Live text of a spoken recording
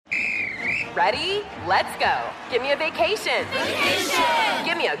Ready? Let's go. Give me a vacation. Vacation!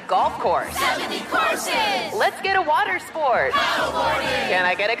 Give me a golf course. 70 courses! Let's get a water sport. Paddleboarding! Can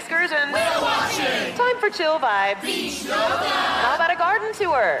I get excursions? Whale watching! Time for chill vibes. Beach yoga! How about a garden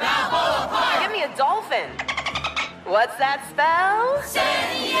tour? Balboa Park! Give me a dolphin. What's that spell?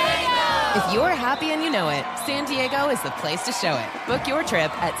 San Diego! If you're happy and you know it, San Diego is the place to show it. Book your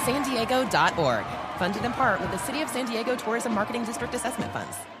trip at sandiego.org. Funded in part with the City of San Diego Tourism Marketing District Assessment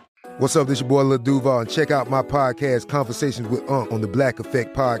Funds. What's up, this your boy Lil Duval, and check out my podcast, Conversations with Unc, on the Black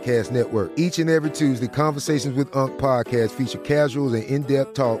Effect Podcast Network. Each and every Tuesday, Conversations with Unc podcast feature casual and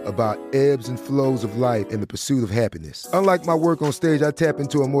in-depth talk about ebbs and flows of life and the pursuit of happiness. Unlike my work on stage, I tap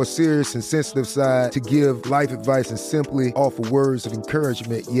into a more serious and sensitive side to give life advice and simply offer words of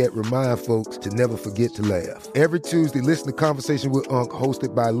encouragement, yet remind folks to never forget to laugh. Every Tuesday, listen to Conversation with Unc,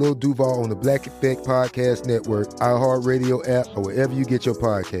 hosted by Lil Duval on the Black Effect Podcast Network, iHeartRadio app, or wherever you get your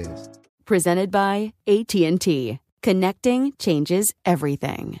podcasts. Presented by AT&T. Connecting changes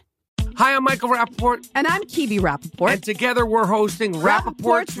everything. Hi, I'm Michael Rappaport. And I'm Kibi Rappaport. And together we're hosting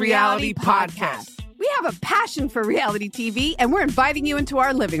Rappaport's Reality Podcast. We have a passion for reality TV, and we're inviting you into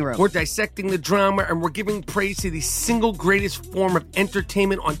our living room. We're dissecting the drama, and we're giving praise to the single greatest form of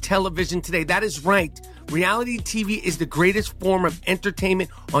entertainment on television today. That is right. Reality TV is the greatest form of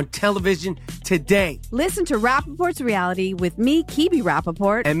entertainment on television today. Listen to Rappaport's Reality with me, Kibi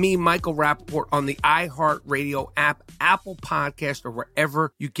Rappaport. And me, Michael Rappaport, on the iHeartRadio app, Apple Podcast, or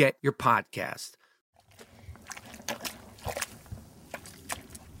wherever you get your podcast.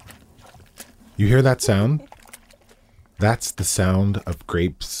 You hear that sound? That's the sound of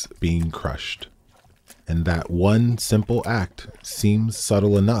grapes being crushed. And that one simple act seems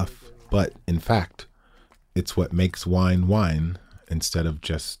subtle enough, but in fact, it's what makes wine wine instead of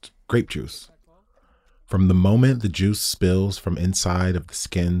just grape juice. From the moment the juice spills from inside of the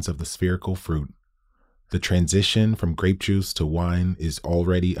skins of the spherical fruit, the transition from grape juice to wine is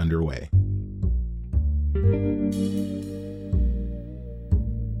already underway.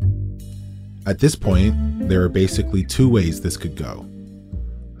 At this point, there are basically two ways this could go.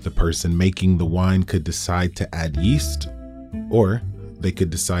 The person making the wine could decide to add yeast, or they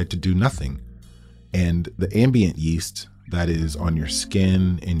could decide to do nothing. And the ambient yeast that is on your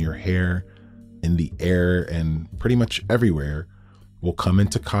skin, in your hair, in the air, and pretty much everywhere will come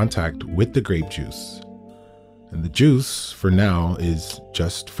into contact with the grape juice. And the juice, for now, is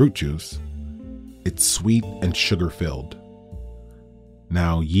just fruit juice. It's sweet and sugar-filled.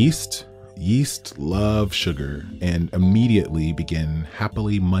 Now, yeast love sugar and immediately begin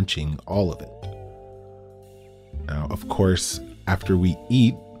happily munching all of it. Now, of course, after we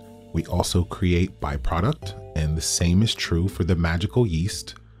eat, we also create byproduct, and the same is true for the magical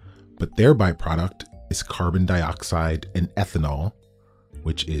yeast, but their byproduct is carbon dioxide and ethanol,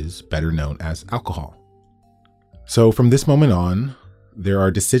 which is better known as alcohol. So from this moment on, there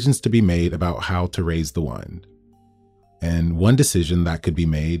are decisions to be made about how to raise the wine. And one decision that could be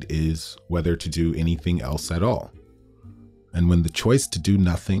made is whether to do anything else at all. And when the choice to do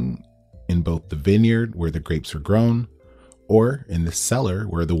nothing in both the vineyard where the grapes are grown or in the cellar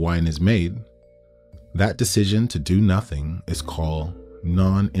where the wine is made, that decision to do nothing is called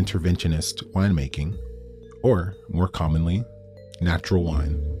non-interventionist winemaking, or more commonly, natural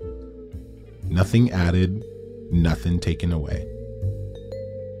wine. Nothing added, nothing taken away.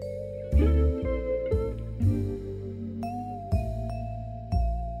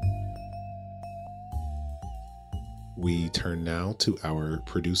 We turn now to our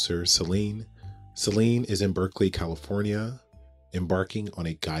producer, Celine. Celine is in Berkeley, California, embarking on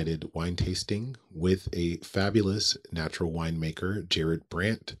a guided wine tasting with a fabulous natural winemaker, Jared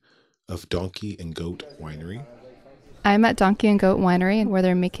Brandt of Donkey and Goat Winery. I'm at Donkey and Goat Winery, where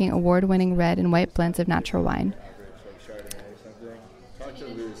they're making award-winning red and white blends of natural wine.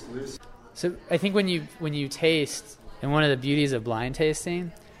 So I think when you taste, and one of the beauties of blind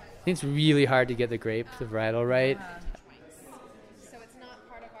tasting, I think it's really hard to get the varietal right.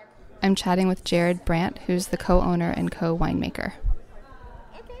 I'm chatting with Jared Brandt, who's the co-owner and co-winemaker.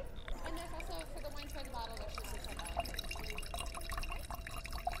 Okay. And there's also, for the wine size bottle, there's just a check out.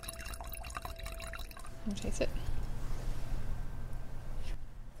 I'll taste it.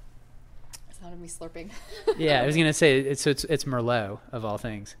 It's not of me slurping. Yeah, I was going to say, it's Merlot, of all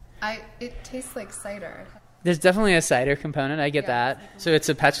things. It tastes like cider. There's definitely a cider component. I get that. So it's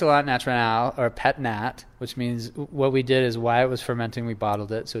a Pétillant Naturel, or Pet Nat, which means what we did is while it was fermenting, we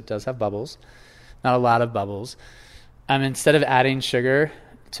bottled it. So it does have bubbles. Not a lot of bubbles. Instead of adding sugar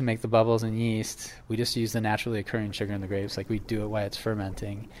to make the bubbles and yeast, we just use the naturally occurring sugar in the grapes, like we do it while it's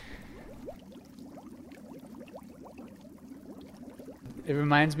fermenting. It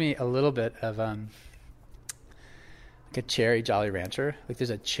reminds me a little bit of like a cherry Jolly Rancher. Like there's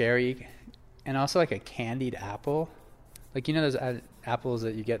a cherry and also like a candied apple. Like, you know those apples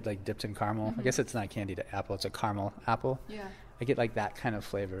that you get like dipped in caramel? I guess it's not candied apple, it's a caramel apple. Yeah. I get like that kind of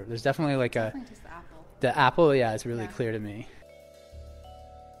flavor. There's definitely like Definitely just the apple. The apple, yeah, it's really clear to me.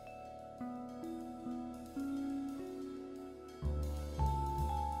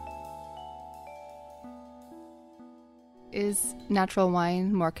 Is natural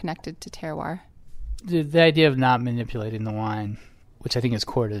wine more connected to terroir? The idea of not manipulating the wine, which I think is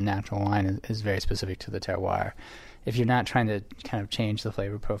core to the natural wine, is very specific to the terroir. If you're not trying to kind of change the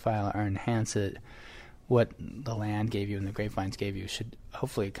flavor profile or enhance it, what the land gave you and the grapevines gave you should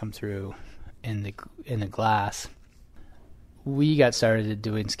hopefully come through in the glass. We got started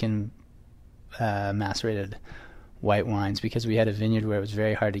doing skin macerated white wines because we had a vineyard where it was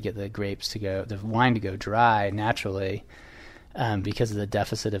very hard to get the wine to go dry naturally because of the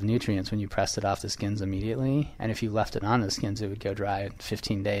deficit of nutrients when you pressed it off the skins immediately. And if you left it on the skins, it would go dry in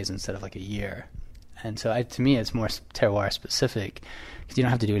 15 days instead of like a year. And so to me, it's more terroir specific because you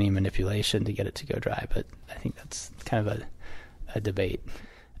don't have to do any manipulation to get it to go dry. But I think that's kind of a debate.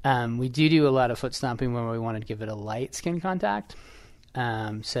 We do a lot of foot stomping when we want to give it a light skin contact.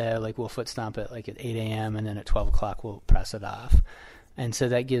 So like we'll foot stomp it like at 8 a.m. and then at 12 o'clock we'll press it off. And so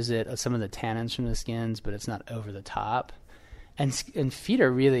that gives it some of the tannins from the skins, but it's not over the top. And feet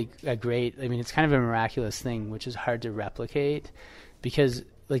are really a great, I mean, it's kind of a miraculous thing, which is hard to replicate because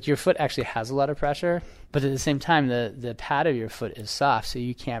like your foot actually has a lot of pressure, but at the same time, the pad of your foot is soft, so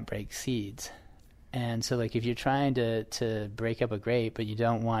you can't break seeds. And so like if you're trying to break up a grape, but you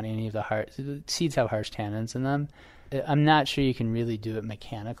don't want any of the seeds have harsh tannins in them, I'm not sure you can really do it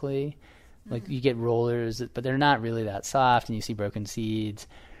mechanically. Like you get rollers, but they're not really that soft and you see broken seeds.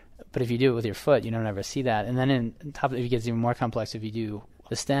 But if you do it with your foot, you don't ever see that. And then on top of it, it gets even more complex if you do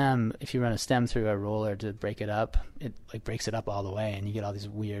the stem. If you run a stem through a roller to break it up, it like breaks it up all the way and you get all these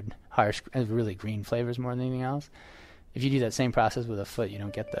weird, harsh, really green flavors more than anything else. If you do that same process with a foot, you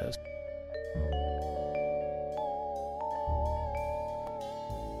don't get those.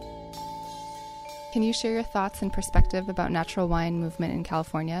 Can you share your thoughts and perspective about natural wine movement in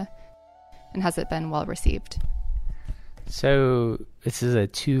California? And has it been well received? So this is a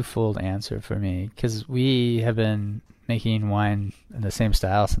twofold answer for me because we have been making wine in the same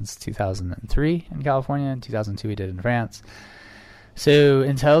style since 2003 in California. In 2002 we did in France. So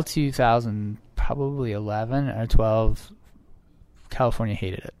until 2000, probably 11 or 12, California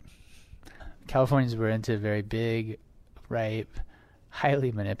hated it. Californians were into very big, ripe,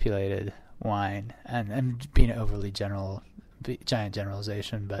 highly manipulated wine, and I'm being overly giant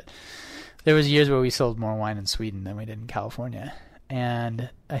generalization, but there was years where we sold more wine in Sweden than we did in California. And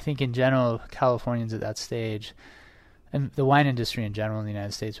I think in general, Californians at that stage, and the wine industry in general in the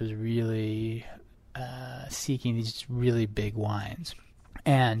United States was really seeking these really big wines.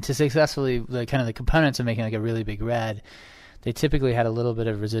 And to successfully, the components of making like a really big red, they typically had a little bit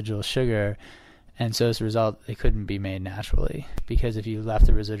of residual sugar. And so as a result, they couldn't be made naturally because if you left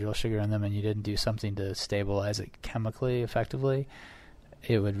the residual sugar in them and you didn't do something to stabilize it chemically effectively,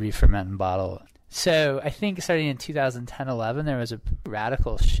 it would re-ferment and bottle. So I think starting in 2010-11, there was a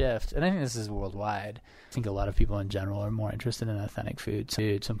radical shift, and I think this is worldwide. I think a lot of people in general are more interested in authentic food,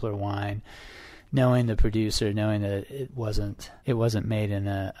 simpler wine, knowing the producer, knowing that it wasn't made in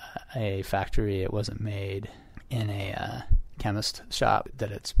a factory, it wasn't made in a chemist shop,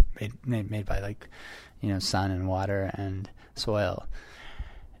 that it's made by like, sun and water and soil.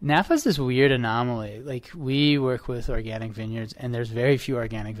 Napa's this weird anomaly. Like we work with organic vineyards and there's very few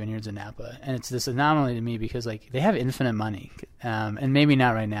organic vineyards in Napa. And it's this anomaly to me because like they have infinite money. And maybe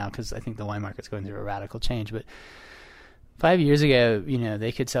not right now because I think the wine market's going through a radical change. But 5 years ago,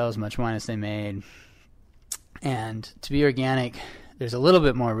 they could sell as much wine as they made. And to be organic, there's a little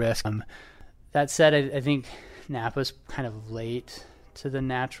bit more risk. That said, I think Napa's kind of late to the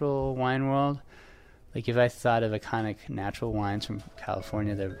natural wine world. Like if I thought of iconic natural wines from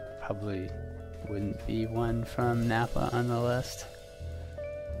California, there probably wouldn't be one from Napa on the list.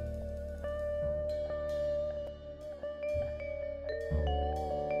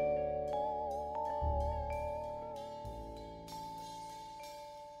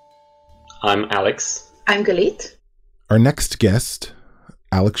 I'm Alex. I'm Galit. Our next guest,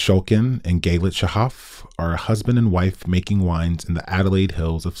 Alex Shulkin and Galit Shahaf, are a husband and wife making wines in the Adelaide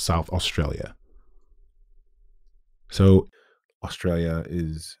Hills of South Australia. So Australia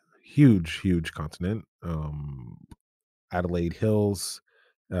is huge continent. Adelaide Hills,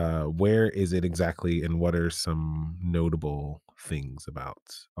 where is it exactly and what are some notable things about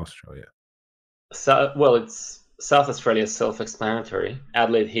Australia? So, well, it's South Australia is self-explanatory.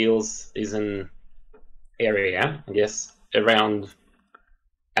 Adelaide Hills is an area, I guess, around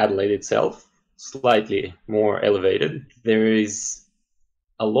Adelaide itself, slightly more elevated. There is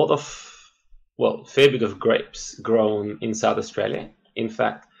a lot of, fair bit of grapes grown in South Australia. In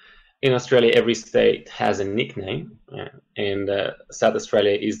fact, in Australia, every state has a nickname, and South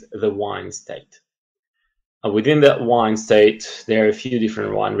Australia is the wine state. Within that wine state, there are a few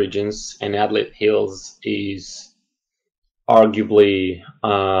different wine regions, and Adelaide Hills is arguably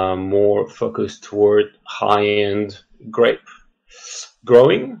more focused toward high-end grape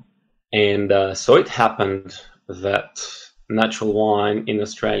growing. And so it happened that natural wine in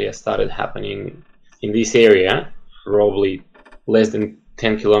Australia started happening in this area, probably less than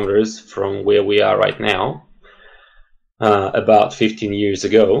 10 kilometers from where we are right now, about 15 years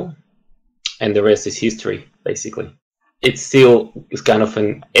ago. And the rest is history, basically. It still is kind of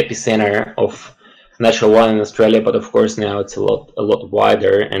an epicenter of natural wine in Australia, but of course now it's a lot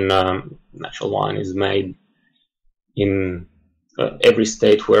wider, and natural wine is made in every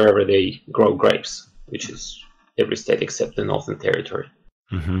state wherever they grow grapes, which is every state except the Northern Territory.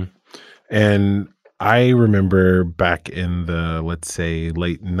 Mm-hmm. And I remember back in the, let's say,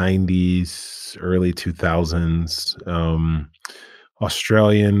 late 90s, early 2000s,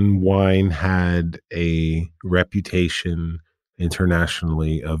 Australian wine had a reputation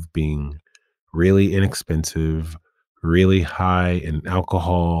internationally of being really inexpensive, really high in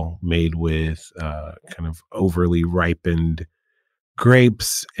alcohol, made with kind of overly ripened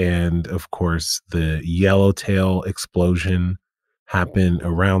grapes. And of course, the yellowtail explosion happened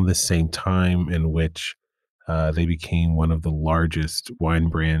around the same time, in which they became one of the largest wine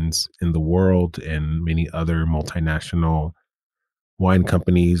brands in the world, and many other multinational wine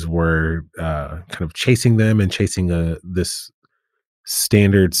companies were kind of chasing them and chasing this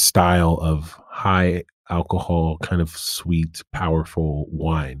standard style of high alcohol, kind of sweet, powerful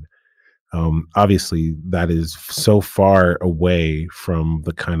wine. Obviously, that is so far away from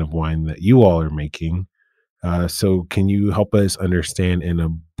the kind of wine that you all are making. So can you help us understand in a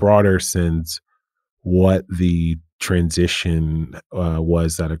broader sense what the transition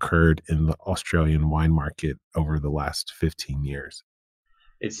was that occurred in the Australian wine market over the last 15 years?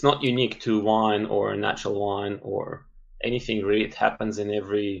 It's not unique to wine or natural wine or anything really. It happens in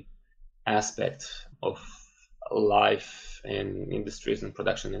every aspect of life and industries and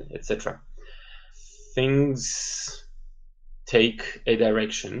production, etc. Things take a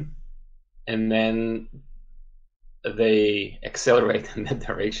direction and then they accelerate in that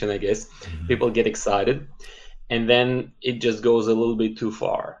direction, I guess. Mm-hmm. People get excited and then it just goes a little bit too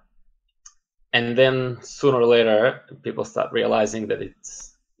far. And then sooner or later, people start realizing that it's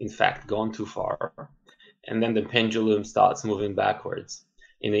in fact gone too far. And then the pendulum starts moving backwards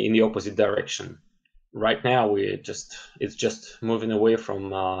in the opposite direction. Right now, it's just moving away from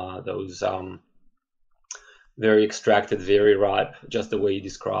those very extracted, very ripe, just the way you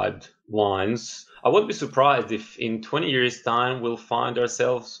described, wines. I wouldn't be surprised if in 20 years' time we'll find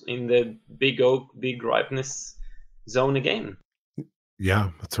ourselves in the big oak, big ripeness zone again.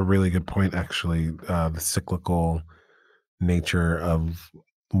 Yeah, that's a really good point, actually. The cyclical nature of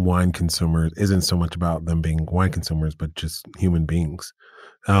wine consumers isn't so much about them being wine consumers, but just human beings.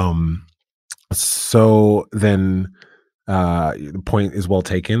 So then the point is well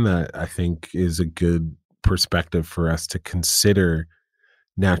taken. That I think is a good perspective for us to consider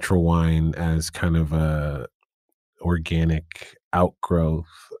natural wine as kind of a organic outgrowth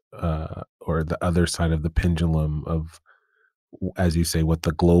or the other side of the pendulum of, as you say, what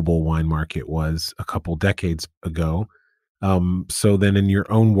the global wine market was a couple decades ago. So then in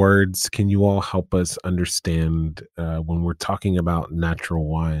your own words, can you all help us understand when we're talking about natural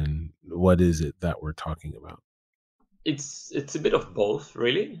wine, what is it that we're talking about? It's a bit of both,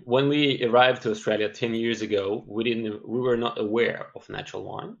 really. When we arrived to Australia 10 years ago, we were not aware of natural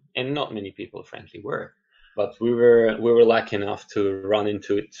wine, and not many people, frankly, were. But we were lucky enough to run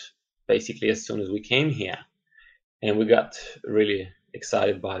into it basically as soon as we came here, and we got really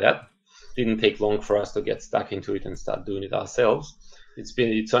excited by that. Didn't take long for us to get stuck into it and start doing it ourselves.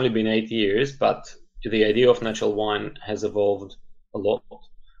 It's only been 8 years, but the idea of natural wine has evolved a lot.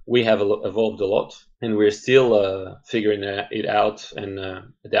 We have evolved a lot, and we're still figuring it out and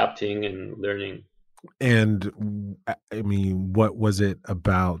adapting and learning. And I mean, what was it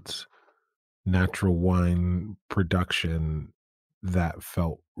about natural wine production that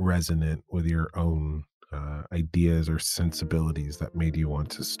felt resonant with your own ideas or sensibilities that made you want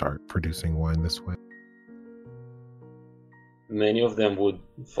to start producing wine this way? Many of them would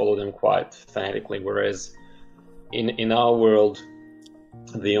follow them quite fanatically, whereas in our world,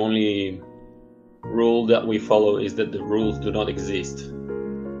 the only rule that we follow is that the rules do not exist.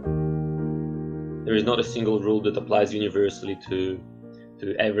 There is not a single rule that applies universally to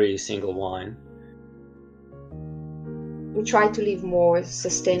every single wine. We try to live more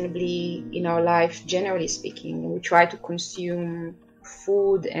sustainably in our life, generally speaking. We try to consume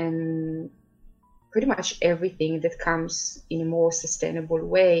food and pretty much everything that comes in a more sustainable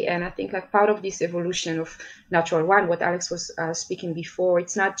way. And I think like part of this evolution of natural wine, what Alex was speaking before,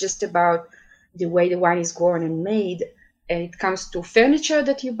 it's not just about the way the wine is grown and made. And it comes to furniture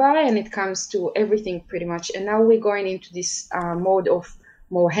that you buy, and it comes to everything pretty much. And now we're going into this mode of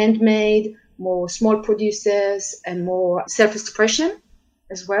more handmade, more small producers, and more self-expression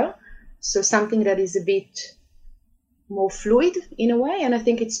as well. So something that is a bit more fluid in a way, and I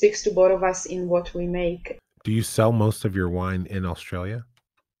think it speaks to both of us in what we make. Do you sell most of your wine in Australia?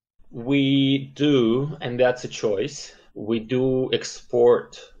 We do, and that's a choice. We do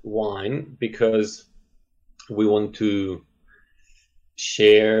export wine because we want to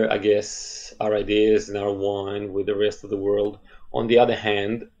share, I guess, our ideas and our wine with the rest of the world. On the other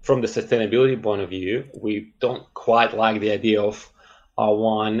hand, from the sustainability point of view, we don't quite like the idea of our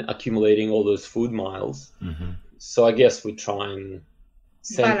wine accumulating all those food miles. Mm-hmm. So I guess we try and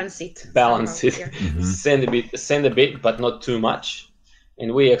balance it, yeah. Mm-hmm. send a bit, but not too much.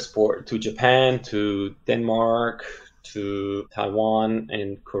 And we export to Japan, to Denmark, to Taiwan,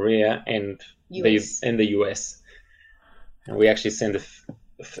 and Korea, and the US. And we actually send a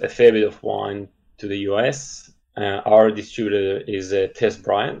fair bit of wine to the US. Our distributor is Tess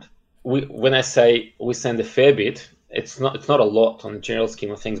Bryant. When I say we send a fair bit, it's not a lot on the general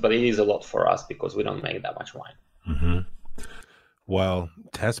scheme of things, but it is a lot for us because we don't make that much wine. Mm-hmm. Well,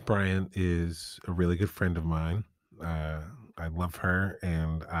 Tess Bryant is a really good friend of mine. I love her,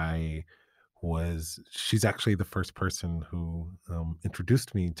 and she's actually the first person who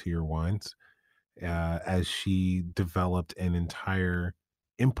introduced me to your wines, as she developed an entire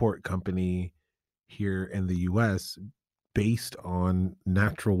import company here in the US based on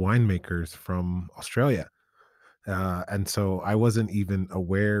natural winemakers from Australia. And so I wasn't even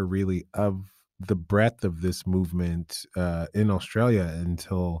aware really of the breadth of this movement in Australia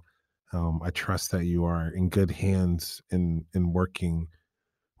until I trust that you are in good hands in working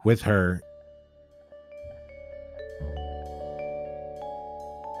with her.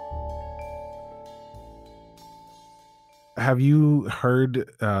 Have you heard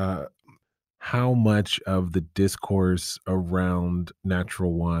how much of the discourse around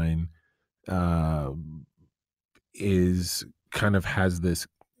natural wine is kind of has this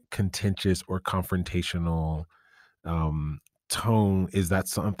contentious or confrontational tone? Is that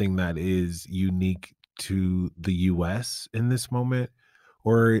something that is unique to the US in this moment?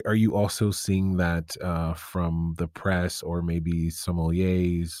 Or are you also seeing that from the press or maybe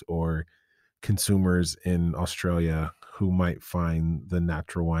sommeliers or consumers in Australia who might find the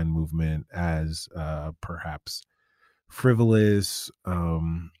natural wine movement as perhaps frivolous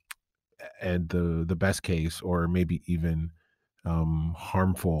and the best case, or maybe even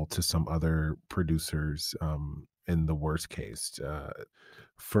harmful to some other producers in the worst case?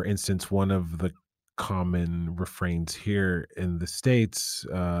 For instance, one of the common refrains here in the States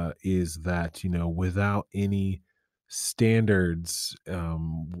is that, without any standards,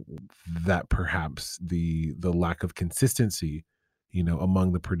 that perhaps the lack of consistency,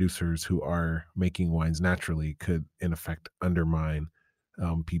 among the producers who are making wines naturally could in effect undermine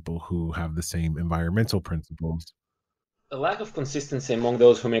people who have the same environmental principles. A lack of consistency among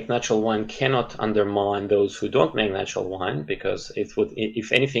those who make natural wine cannot undermine those who don't make natural wine, because it would,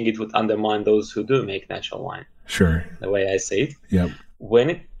 if anything, it would undermine those who do make natural wine. Sure. The way I see it. Yep. When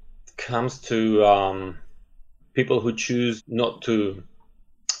it comes to people who choose not to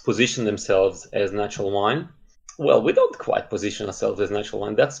position themselves as natural wine, well, we don't quite position ourselves as natural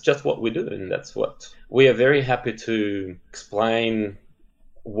wine. That's just what we do, and that's what we are very happy to explain.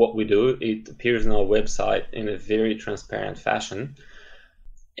 What we do, it appears on our website in a very transparent fashion,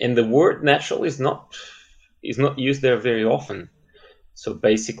 and the word natural is not used there very often. So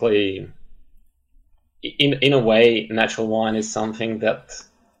basically, in a way, natural wine is something that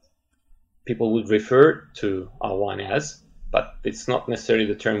people would refer to our wine as, but it's not necessarily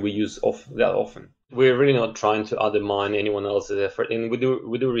the term we use that often. We're really not trying to undermine anyone else's effort, and we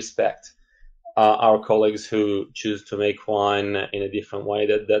do respect our colleagues who choose to make wine in a different way.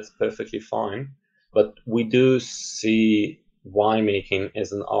 That's perfectly fine. But we do see winemaking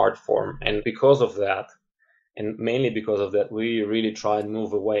as an art form, and because of that, and mainly because of that, we really try and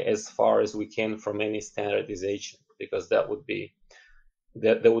move away as far as we can from any standardization, because that would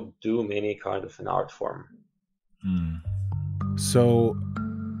doom any kind of an art form. So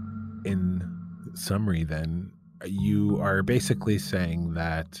in summary, then, you are basically saying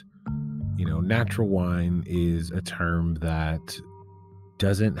that, natural wine is a term that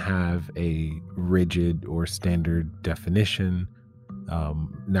doesn't have a rigid or standard definition.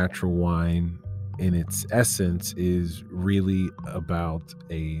 Natural wine, in its essence, is really about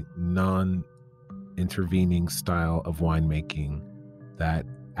a non-intervening style of winemaking that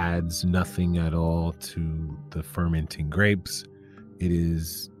adds nothing at all to the fermenting grapes. It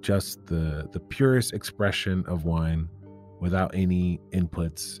is just the purest expression of wine without any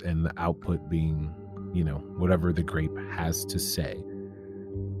inputs, and the output being, whatever the grape has to say.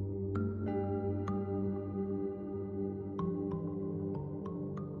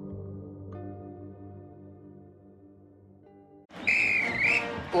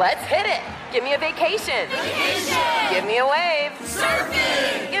 Let's hit it. Give me a vacation. Give me a wave.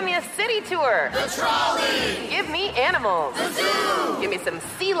 Surfing. Give me a city tour. The trolley. Give me animals. The zoo. Give me some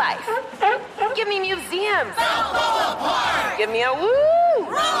sea life. Give me museums. Balboa Park. Give me a woo.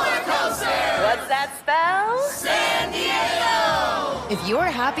 Roller coaster. What's that spell? San Diego. If you're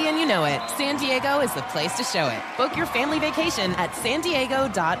happy and you know it, San Diego is the place to show it. Book your family vacation at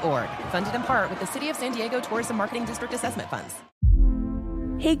sandiego.org. Funded in part with the City of San Diego Tourism Marketing District Assessment Funds.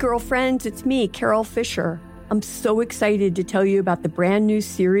 Hey girlfriends, it's me, Carol Fisher. I'm so excited to tell you about the brand new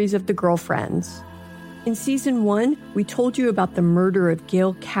series of The Girlfriends. In season 1, we told you about the murder of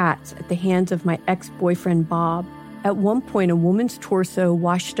Gail Katz at the hands of my ex-boyfriend Bob. At one point, a woman's torso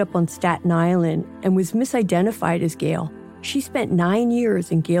washed up on Staten Island and was misidentified as Gail. She spent 9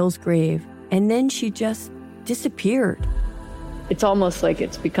 years in Gail's grave, and then she just disappeared. It's almost like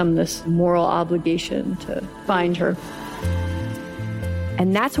it's become this moral obligation to find her.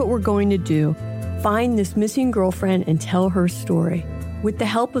 And that's what we're going to do. Find this missing girlfriend and tell her story. With the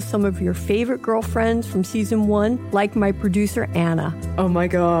help of some of your favorite girlfriends from season 1, like my producer, Anna. Oh my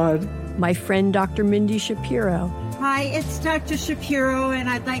God. My friend, Dr. Mindy Shapiro. Hi, it's Dr. Shapiro, and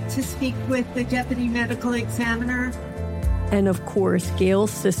I'd like to speak with the Deputy Medical Examiner. And of course, Gail's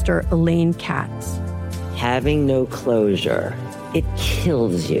sister, Elaine Katz. Having no closure, it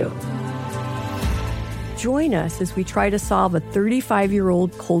kills you. Join us as we try to solve a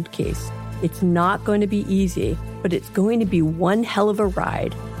 35-year-old cold case. It's not going to be easy, but it's going to be one hell of a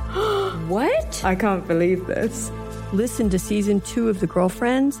ride. What? I can't believe this. Listen to season 2 of The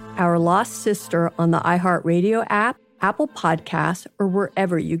Girlfriends, Our Lost Sister on the iHeartRadio app, Apple Podcasts, or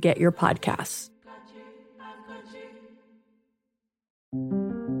wherever you get your podcasts.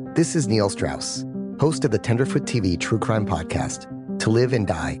 This is Neil Strauss, host of the Tenderfoot TV True Crime Podcast, To Live and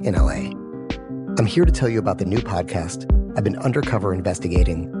Die in LA. I'm here to tell you about the new podcast I've been undercover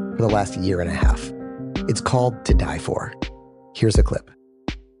investigating for the last year and a half. It's called To Die For. Here's a clip.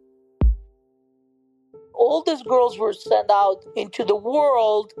 All these girls were sent out into the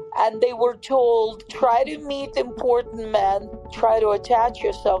world and they were told, try to meet important men, try to attach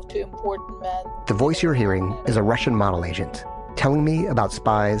yourself to important men. The voice you're hearing is a Russian model agent telling me about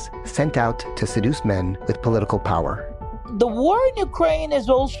spies sent out to seduce men with political power. The war in Ukraine is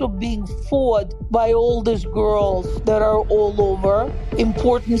also being fought by all these girls that are all over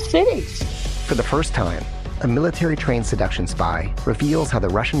important cities. For the first time, a military-trained seduction spy reveals how the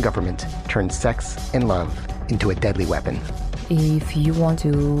Russian government turned sex and love into a deadly weapon. If you want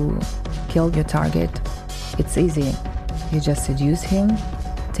to kill your target, it's easy. You just seduce him,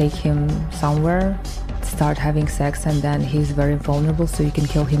 take him somewhere, start having sex, and then he's very vulnerable, so you can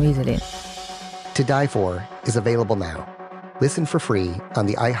kill him easily. To Die For is available now. Listen for free on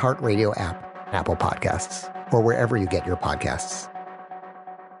the iHeartRadio app, Apple Podcasts, or wherever you get your podcasts.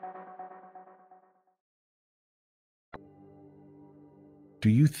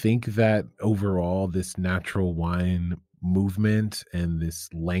 Do you think that overall this natural wine movement and this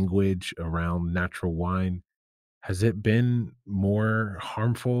language around natural wine, has it been more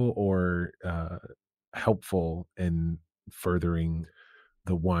harmful or helpful in furthering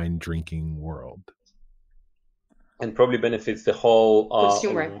the wine drinking world? And probably benefits the whole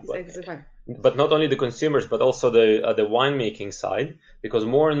consumer. But not only the consumers, but also the winemaking side, because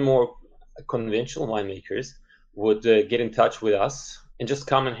more and more conventional winemakers would get in touch with us and just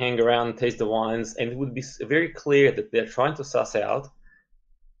come and hang around, taste the wines, and it would be very clear that they're trying to suss out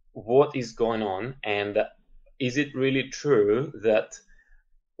what is going on, and is it really true that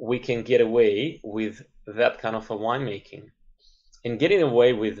we can get away with that kind of a winemaking? And getting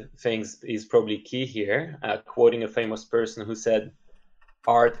away with things is probably key here, quoting a famous person who said,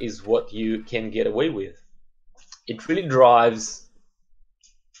 art is what you can get away with. It really drives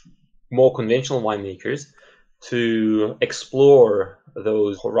more conventional winemakers to explore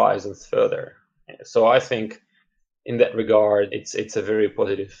those horizons further. So I think in that regard, it's a very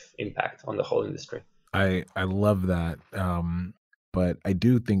positive impact on the whole industry. I love that. But I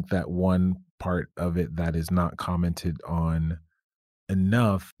do think that one part of it that is not commented on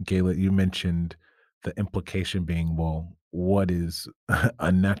enough, Gayla, you mentioned the implication being, well, what is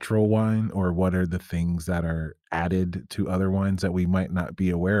a natural wine, or what are the things that are added to other wines that we might not be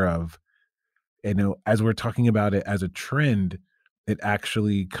aware of? And as we're talking about it as a trend, it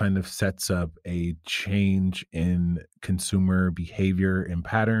actually kind of sets up a change in consumer behavior and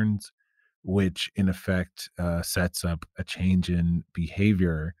patterns, which in effect sets up a change in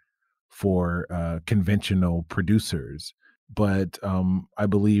behavior for conventional producers. But I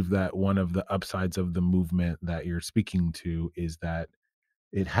believe that one of the upsides of the movement that you're speaking to is that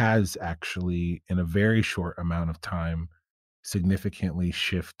it has actually, in a very short amount of time, significantly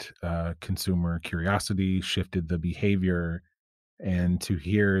shift consumer curiosity, shifted the behavior. And to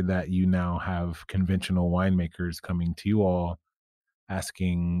hear that you now have conventional winemakers coming to you all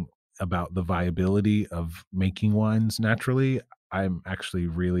asking about the viability of making wines naturally, I'm actually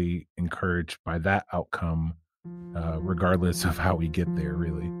really encouraged by that outcome, regardless of how we get there,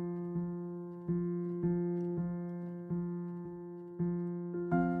 really.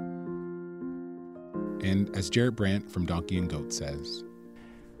 And as Jarrett Brandt from Donkey and Goat says,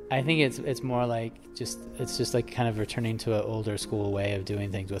 I think it's more like it's just like kind of returning to an older school way of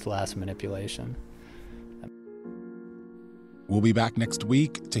doing things with less manipulation. We'll be back next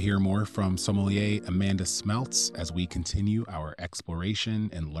week to hear more from sommelier Amanda Smeltz as we continue our exploration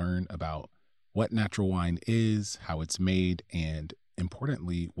and learn about what natural wine is, how it's made, and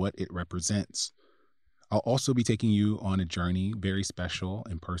importantly, what it represents. I'll also be taking you on a journey very special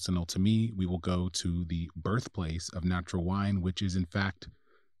and personal to me. We will go to the birthplace of natural wine, which is in fact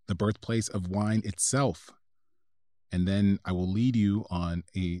the birthplace of wine itself. And then I will lead you on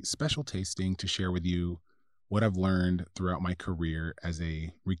a special tasting to share with you what I've learned throughout my career as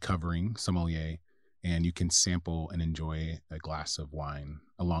a recovering sommelier, and you can sample and enjoy a glass of wine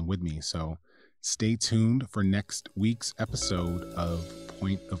along with me. So stay tuned for next week's episode of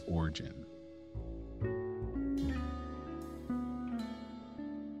Point of Origin.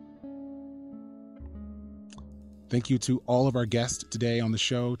 Thank you to all of our guests today on the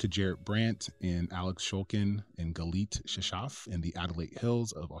show, to Jarrett Brandt and Alex Shulkin and Galit Shashaf in the Adelaide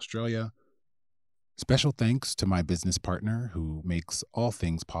Hills of Australia. Special thanks to my business partner who makes all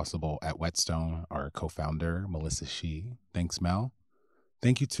things possible at Whetstone, our co-founder, Melissa Shee. Thanks, Mel.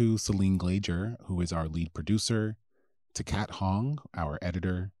 Thank you to Celine Glazer, who is our lead producer, to Kat Hong, our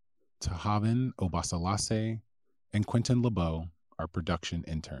editor, to Haven Obasalase, and Quentin LeBeau, our production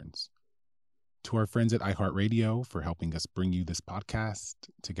interns. To our friends at iHeartRadio for helping us bring you this podcast,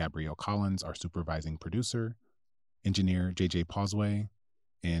 to Gabrielle Collins, our supervising producer, engineer JJ Posway,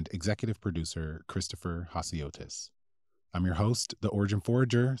 and executive producer Christopher Hasiotis. I'm your host, the Origin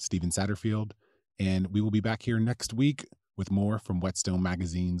Forager, Stephen Satterfield, and we will be back here next week with more from Whetstone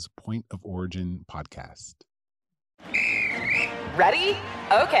Magazine's Point of Origin podcast. Ready?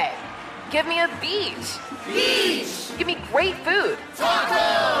 Okay. Give me a beach. Beach. Give me great food.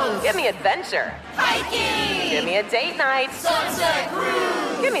 Tacos. Give me adventure. Hiking. Give me a date night. Sunset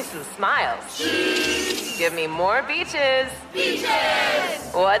cruise. Give me some smiles. Cheese. Give me more beaches. Beaches.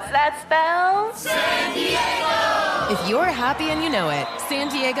 What's that spell? San Diego. If you're happy and you know it, San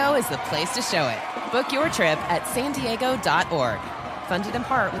Diego is the place to show it. Book your trip at sandiego.org. Funded in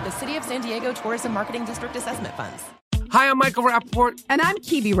part with the City of San Diego Tourism Marketing District Assessment Funds. Hi, I'm Michael Rappaport. And I'm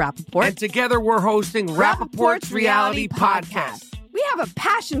Kibi Rappaport. And together we're hosting Rappaport's Reality Podcast. We have a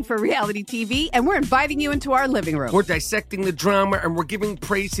passion for reality TV, and we're inviting you into our living room. We're dissecting the drama, and we're giving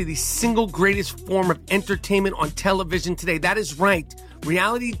praise to the single greatest form of entertainment on television today. That is right.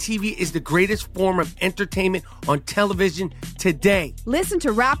 Reality TV is the greatest form of entertainment on television today. Listen to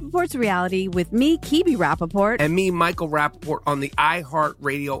Rappaport's Reality with me, Kibi Rappaport. And me, Michael Rappaport, on the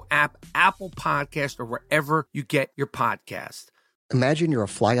iHeartRadio app, Apple Podcast, or wherever you get your podcast. Imagine you're a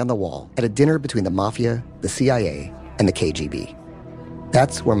fly on the wall at a dinner between the mafia, the CIA, and the KGB.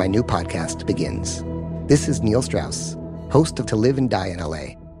 That's where my new podcast begins. This is Neil Strauss, host of To Live and Die in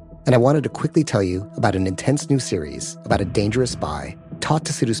LA. And I wanted to quickly tell you about an intense new series about a dangerous spy taught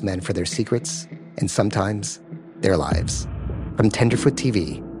to seduce men for their secrets and sometimes their lives. From Tenderfoot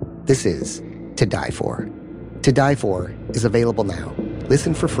TV, this is To Die For. To Die For is available now.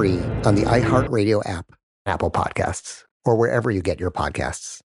 Listen for free on the iHeartRadio app, Apple Podcasts, or wherever you get your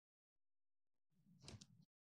podcasts.